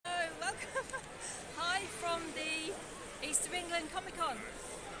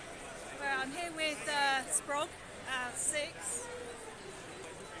Sprog at 6,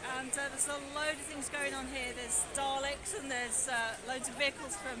 and there's a load of things going on here. There's Daleks and there's loads of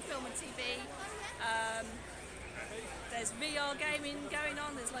vehicles from film and TV. There's VR gaming going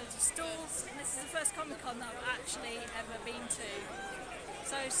on, there's loads of stalls, and this is the first ComiCon that I've actually ever been to.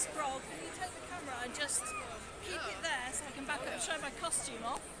 So Sprog, can you take the camera and just keep it there so I can back up and show my costume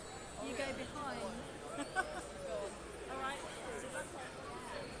off? You go behind. Alright, so back up.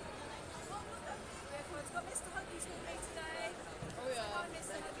 I've got Mr. Huggies with me today. Oh yeah. Hi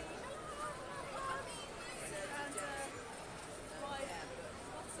Mr. Huggies. And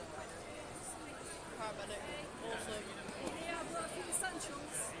paramedic. Awesome. yeah, I've got a few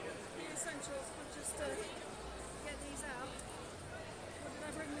essentials. I'll just get these out. What did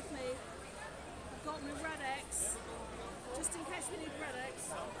I bring with me? I've got my Red X, just in case we need Red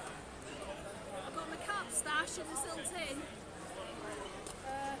X. I've got my cap stash in this little tin.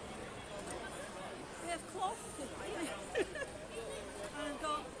 We have cloth. And I've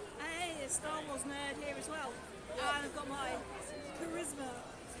got a Star Wars nerd here as well. And I've got my charisma,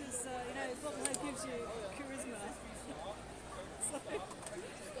 because you know, Bobblehead gives you charisma. So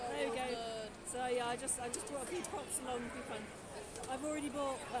there we go. So yeah, I just brought a few props along to be fun. I've already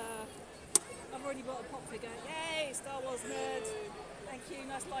bought a pop figure. Yay, Star Wars nerd. Thank you,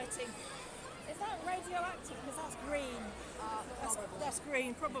 nice lighting. Is that radioactive? Because that's green. That's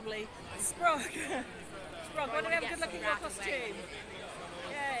green, probably. Sprog. Sprog, why don't we have a good look at your costume?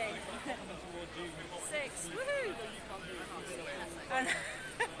 Yay. 6. Woohoo!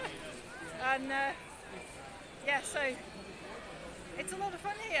 And yeah, so it's a lot of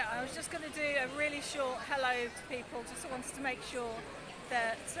fun here. I was just going to do a really short hello to people, just wanted to make sure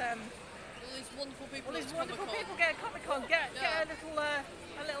that All these wonderful people get a ComiCon, get a little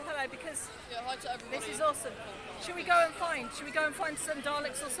hello, because hi to everybody. this is awesome. Should we go and find some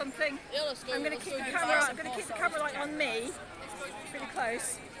Daleks or something? Yeah, let's go. I'm going to keep the camera like on me, pretty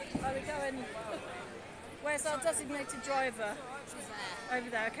close. Are we going? Where's our designated driver? Over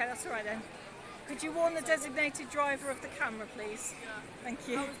there. Okay, that's all right then. Could you warn the designated driver of the camera, please? Thank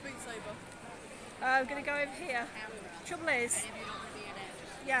you. How was Beat Saber? I'm going to go over here. Trouble is,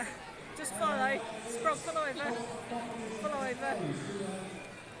 yeah, just follow. Sprog, follow over. Follow over.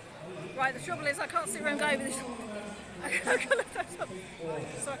 Right, the trouble is I can't see where I'm going with this. I've got to lift that up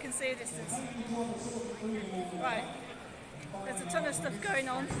so I can see a distance. Right, there's a ton of stuff going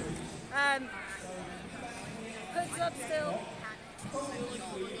on. Hoods up still.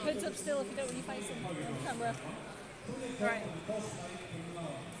 Hoods up still if you don't want your face on the camera. Right.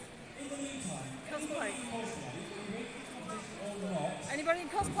 Cosplay. Anybody in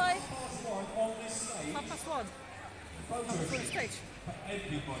cosplay? 1:30. On stage.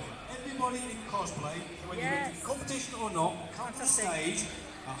 Everybody in cosplay, whether you're in competition or not, come to the stage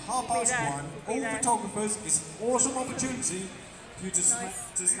at 1:30. All photographers, it's an awesome opportunity for you to snap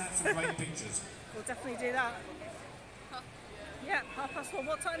some great pictures. We'll definitely do that. Yeah, 1:30.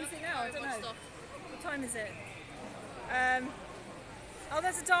 What time is it now? I don't know. What time is it? Oh,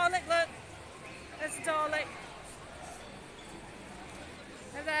 there's a Dalek, look. There's a Dalek.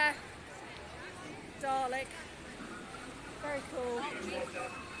 Over there. Dalek. Very cool.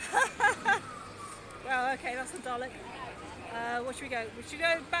 Well, okay, that's the Dalek. Where should we go? We should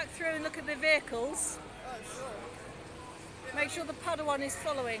go back through and look at the vehicles. Oh, sure. Make sure the Padawan is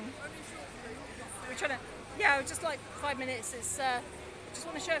following. We're trying to, yeah, just like 5 minutes. It's just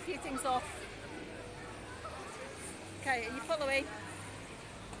want to show a few things off. Okay, are you following?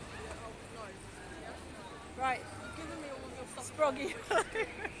 Right. Sproggy.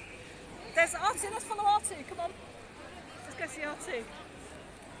 There's R2, let's follow R2, come on. Let's go see R2.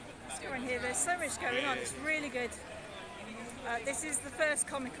 Let's go in here, there's so much going on, it's really good. This is the first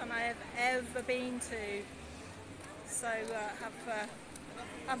ComiCon I have ever been to. So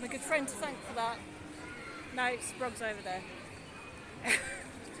have my good friend to thank for that. No, Sprog's over there.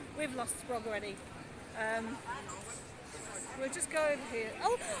 We've lost Sprog already. We'll just go over here.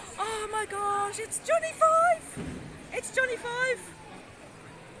 Oh my gosh, it's Johnny 5! It's Johnny 5!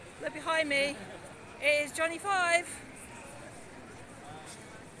 Look behind me. It is Johnny 5.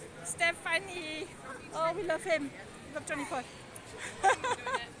 Stephanie. Oh, we love him. We love Johnny 5.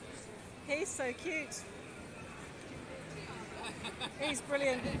 He's so cute. He's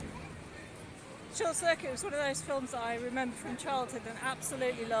brilliant. Short Circuit was one of those films that I remember from childhood and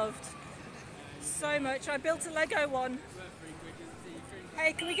absolutely loved so much. I built a Lego one.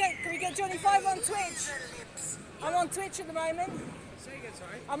 Hey, can we get Johnny 5 on Twitch? I'm on Twitch at the moment. Say again,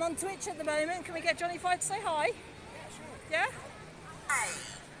 sorry. I'm on Twitch at the moment. Can we get Johnny 5 to say hi? Yeah, sure. Yeah? Hi.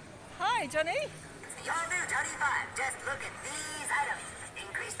 Hi, Johnny. It's the all-new Johnny 5. Just look at these items.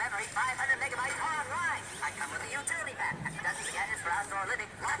 Increase increased memory, 500 megabytes online. I come with a utility pack, dozens of gadgets for outdoor living,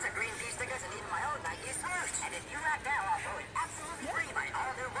 lots of green pea stickers, and even my own Nike swoosh. And if you act now, I'll go it absolutely free by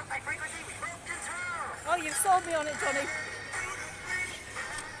all new multi-frequency remote control. Oh, you've sold me on it, Johnny.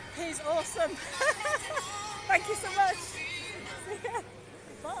 He's awesome. Thank you so much.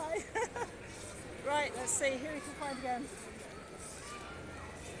 Bye. Right, let's see who we can find again.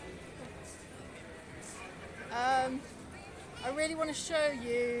 I really want to show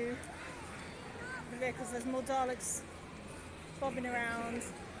you the vehicles. There's more Daleks bobbing around.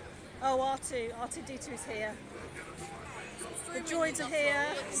 Oh, R2D2 is here. The droids are here.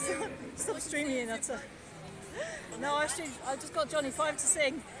 Stop streaming, you nutter. No, I just got Johnny 5 to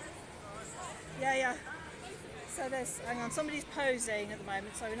sing. Yeah. So there's, hang on, somebody's posing at the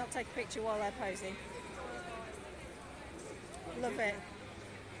moment, so we're not taking a picture while they're posing. Love it.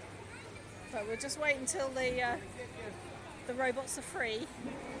 But we'll just wait until the robots are free.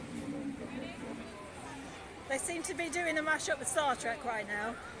 They seem to be doing a mashup with Star Trek right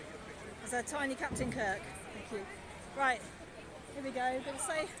now. There's a tiny Captain Kirk. Thank you. Right, here we go. We're going to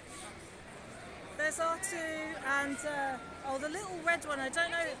say there's R2 and oh, the little red one. I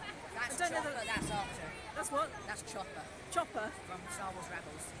don't know. That's I don't Chopper, know the, that's R2. that's what? That's Chopper Chopper. from Star Wars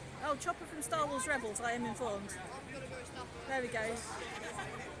Rebels. Oh, Chopper from Star Wars Rebels. I am informed. There we go.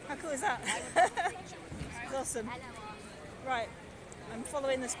 How cool is that? It's awesome. Right, I'm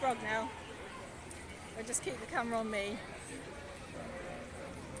following the Sprog now. I'll just keep the camera on me.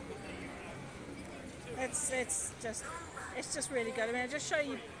 It's just really good. I mean, I'll just show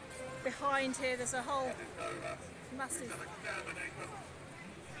you behind here. There's a whole massive,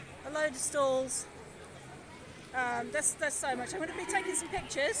 a load of stalls. There's so much. I'm going to be taking some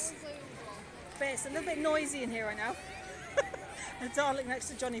pictures, but it's a little bit noisy in here right now. A Dalek next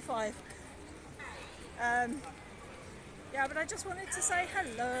to Johnny 5. Yeah, but I just wanted to say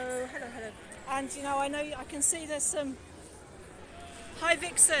hello. And you know, I can see there's some. Hi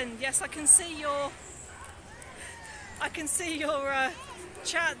Vixen. Yes, I can see your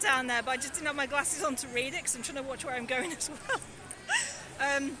chat down there, but I just didn't have my glasses on to read it because I'm trying to watch where I'm going as well.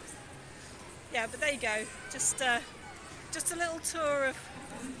 Yeah, but there you go. Just a little tour of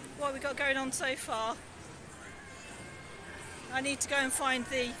what we've got going on so far. I need to go and find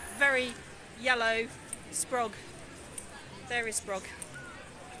the very yellow Sprog. There is Sprog.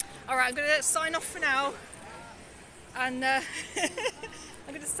 Alright, I'm going to sign off for now. And I'm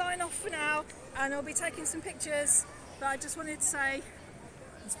going to sign off for now. And I'll be taking some pictures. But I just wanted to say,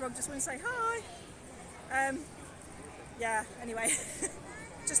 and Sprog just wanted to say hi. Yeah, anyway.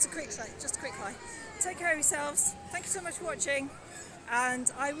 Just a quick hi. Take care of yourselves. Thank you so much for watching.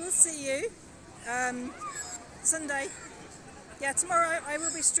 And I will see you Sunday. Yeah, tomorrow I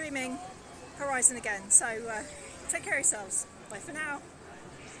will be streaming Horizon again, so take care of yourselves. Bye for now.